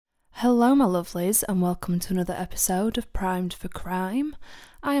Hello my lovelies and welcome to another episode of Primed for Crime.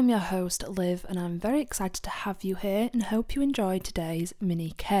 I am your host Liv and I'm very excited to have you here and hope you enjoy today's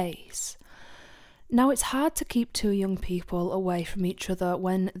mini case. Now it's hard to keep two young people away from each other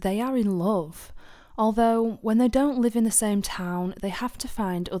when they are in love, although when they don't live in the same town they have to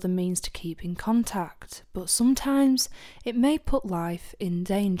find other means to keep in contact, but sometimes it may put life in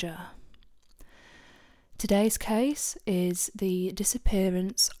danger. Today's case is the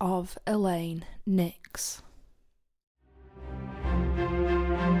disappearance of Elaine Nix.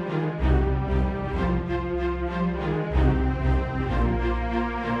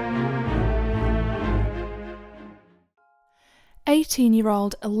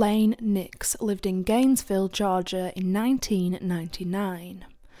 "18-year-old Elaine Nix lived in Gainesville, Georgia in 1999.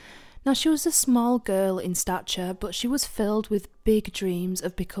 Now, she was a small girl in stature, but she was filled with big dreams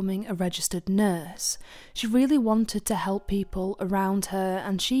of becoming a registered nurse. She really wanted to help people around her,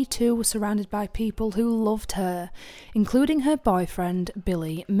 and she too was surrounded by people who loved her, including her boyfriend,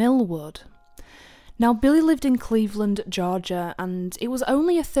 Billy Millwood. Now, Billy lived in Cleveland, Georgia, and it was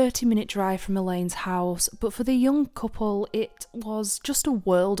only a 30-minute drive from Elaine's house, but for the young couple, it was just a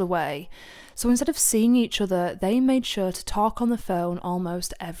world away. So instead of seeing each other, they made sure to talk on the phone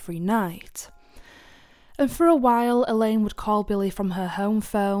almost every night. And for a while, Elaine would call Billy from her home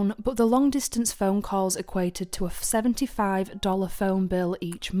phone, but the long-distance phone calls equated to a $75 phone bill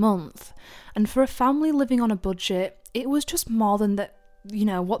each month. And for a family living on a budget, it was just more than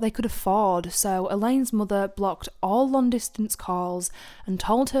what they could afford, so Elaine's mother blocked all long-distance calls and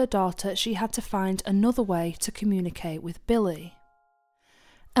told her daughter she had to find another way to communicate with Billy.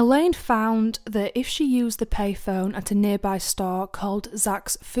 Elaine found that if she used the payphone at a nearby store called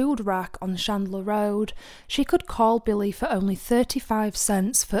Zach's Food Rack on Chandler Road, she could call Billy for only 35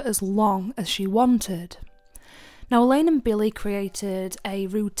 cents for as long as she wanted. Now, Elaine and Billy created a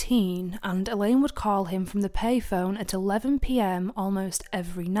routine, and Elaine would call him from the payphone at 11 p.m. almost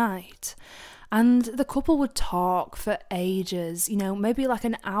every night. And the couple would talk for ages, maybe like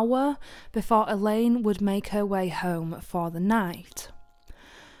an hour before Elaine would make her way home for the night.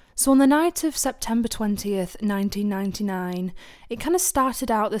 So on the night of September 20th, 1999, it kind of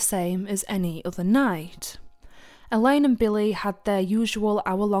started out the same as any other night. Elaine and Billy had their usual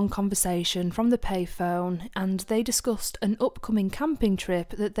hour-long conversation from the payphone, and they discussed an upcoming camping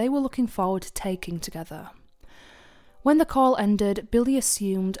trip that they were looking forward to taking together. When the call ended, Billy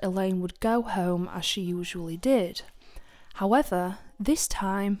assumed Elaine would go home as she usually did. However, this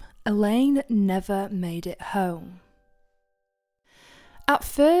time, Elaine never made it home. At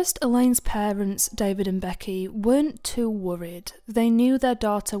first, Elaine's parents, David and Becky, weren't too worried. They knew their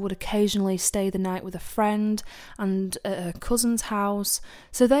daughter would occasionally stay the night with a friend and at her cousin's house,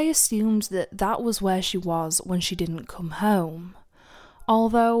 so they assumed that was where she was when she didn't come home.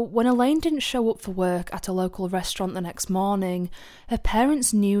 Although, when Elaine didn't show up for work at a local restaurant the next morning, her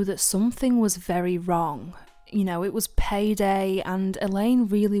parents knew that something was very wrong. It was payday and Elaine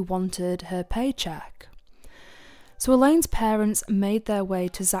really wanted her paycheck. So Elaine's parents made their way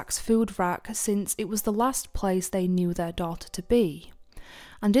to Zach's Food Rack since it was the last place they knew their daughter to be.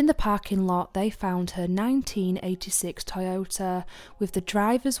 And in the parking lot they found her 1986 Toyota with the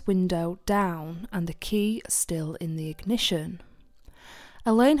driver's window down and the key still in the ignition.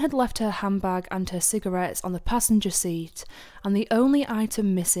 Elaine had left her handbag and her cigarettes on the passenger seat, and the only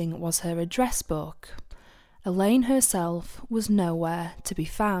item missing was her address book. Elaine herself was nowhere to be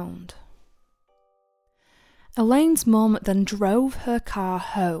found. Elaine's mum then drove her car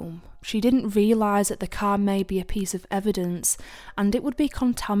home. She didn't realise that the car may be a piece of evidence and it would be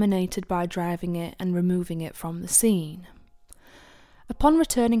contaminated by driving it and removing it from the scene. Upon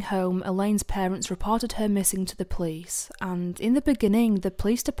returning home, Elaine's parents reported her missing to the police, and in the beginning the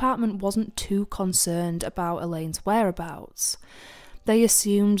police department wasn't too concerned about Elaine's whereabouts. They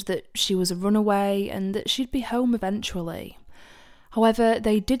assumed that she was a runaway and that she'd be home eventually. However,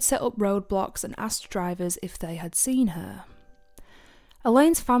 they did set up roadblocks and asked drivers if they had seen her.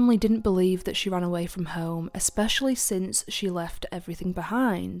 Elaine's family didn't believe that she ran away from home, especially since she left everything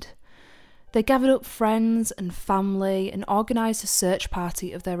behind. They gathered up friends and family and organised a search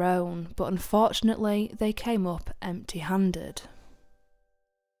party of their own, but unfortunately they came up empty-handed.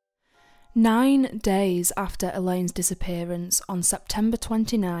 9 days after Elaine's disappearance, on September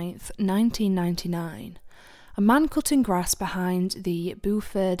 29th, 1999, a man cutting grass behind the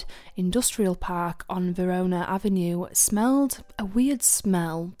Buford Industrial Park on Verona Avenue smelled a weird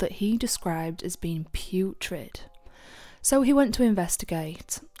smell that he described as being putrid. So he went to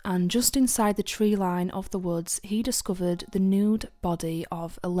investigate, and just inside the tree line of the woods he discovered the nude body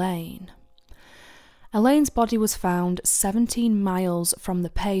of Elaine. Elaine's body was found 17 miles from the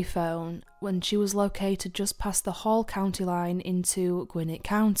payphone when she was located just past the Hall County line into Gwinnett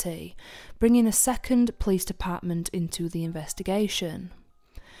County, bringing a second police department into the investigation.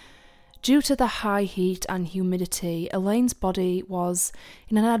 Due to the high heat and humidity, Elaine's body was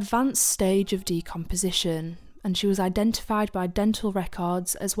in an advanced stage of decomposition, and she was identified by dental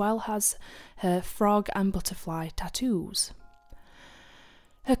records as well as her frog and butterfly tattoos.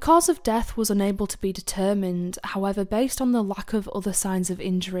 Her cause of death was unable to be determined. However, based on the lack of other signs of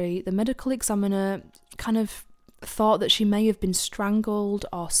injury, the medical examiner kind of thought that she may have been strangled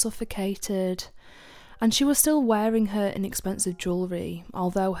or suffocated, and she was still wearing her inexpensive jewellery,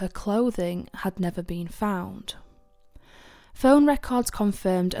 although her clothing had never been found. Phone records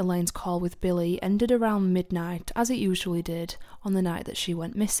confirmed Elaine's call with Billy ended around midnight, as it usually did, on the night that she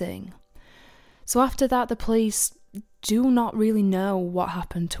went missing. So after that, the police do not really know what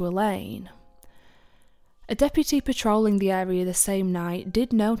happened to Elaine. A deputy patrolling the area the same night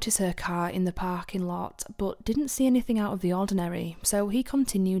did notice her car in the parking lot, but didn't see anything out of the ordinary, so he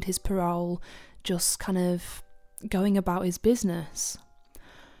continued his parole, just kind of going about his business.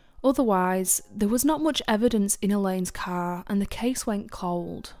 Otherwise, there was not much evidence in Elaine's car, and the case went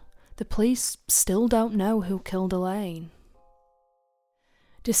cold. The police still don't know who killed Elaine.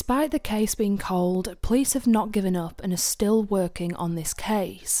 Despite the case being cold, police have not given up and are still working on this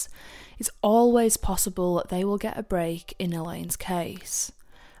case. It's always possible that they will get a break in Elaine's case.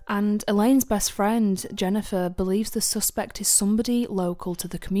 And Elaine's best friend, Jennifer, believes the suspect is somebody local to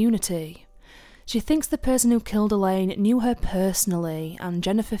the community. She thinks the person who killed Elaine knew her personally, and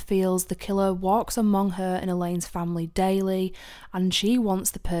Jennifer feels the killer walks among her and Elaine's family daily, and she wants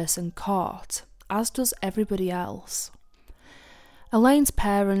the person caught, as does everybody else. Elaine's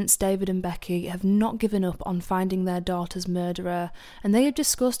parents, David and Becky, have not given up on finding their daughter's murderer, and they have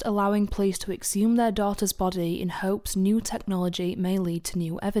discussed allowing police to exhume their daughter's body in hopes new technology may lead to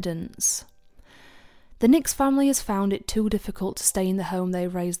new evidence. The Nix family has found it too difficult to stay in the home they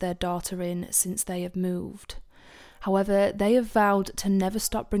raised their daughter in since they have moved. However, they have vowed to never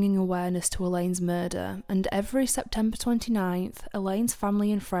stop bringing awareness to Elaine's murder, and every September 29th, Elaine's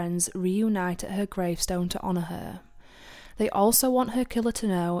family and friends reunite at her gravestone to honour her. They also want her killer to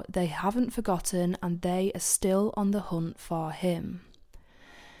know they haven't forgotten and they are still on the hunt for him.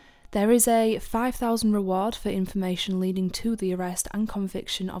 There is a $5,000 reward for information leading to the arrest and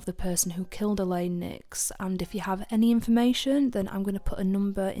conviction of the person who killed Elaine Nix, and if you have any information, then I'm going to put a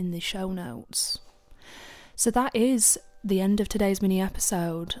number in the show notes. So that is the end of today's mini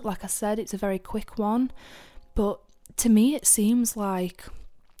episode. Like I said, it's a very quick one, but to me it seems like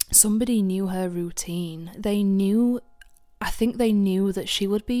somebody knew her routine. I think they knew that she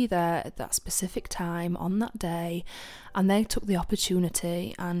would be there at that specific time on that day, and they took the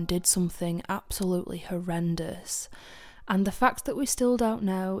opportunity and did something absolutely horrendous. And the fact that we still don't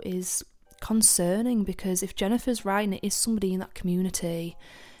know is concerning, because if Jennifer's right and it is somebody in that community,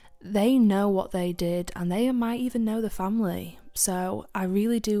 they know what they did and they might even know the family. So I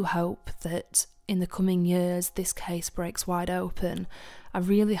really do hope that in the coming years this case breaks wide open. I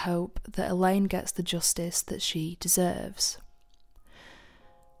really hope that Elaine gets the justice that she deserves.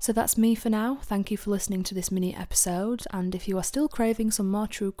 So that's me for now. Thank you for listening to this mini episode, and if you are still craving some more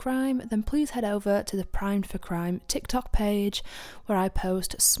true crime, then please head over to the Primed for Crime TikTok page, where I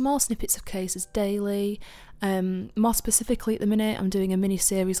post small snippets of cases daily. More specifically at the minute, I'm doing a mini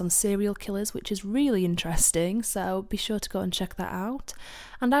series on serial killers, which is really interesting, so be sure to go and check that out.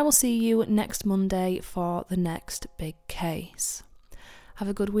 And I will see you next Monday for the next big case. Have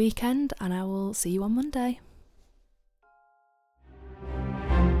a good weekend, and I will see you on Monday.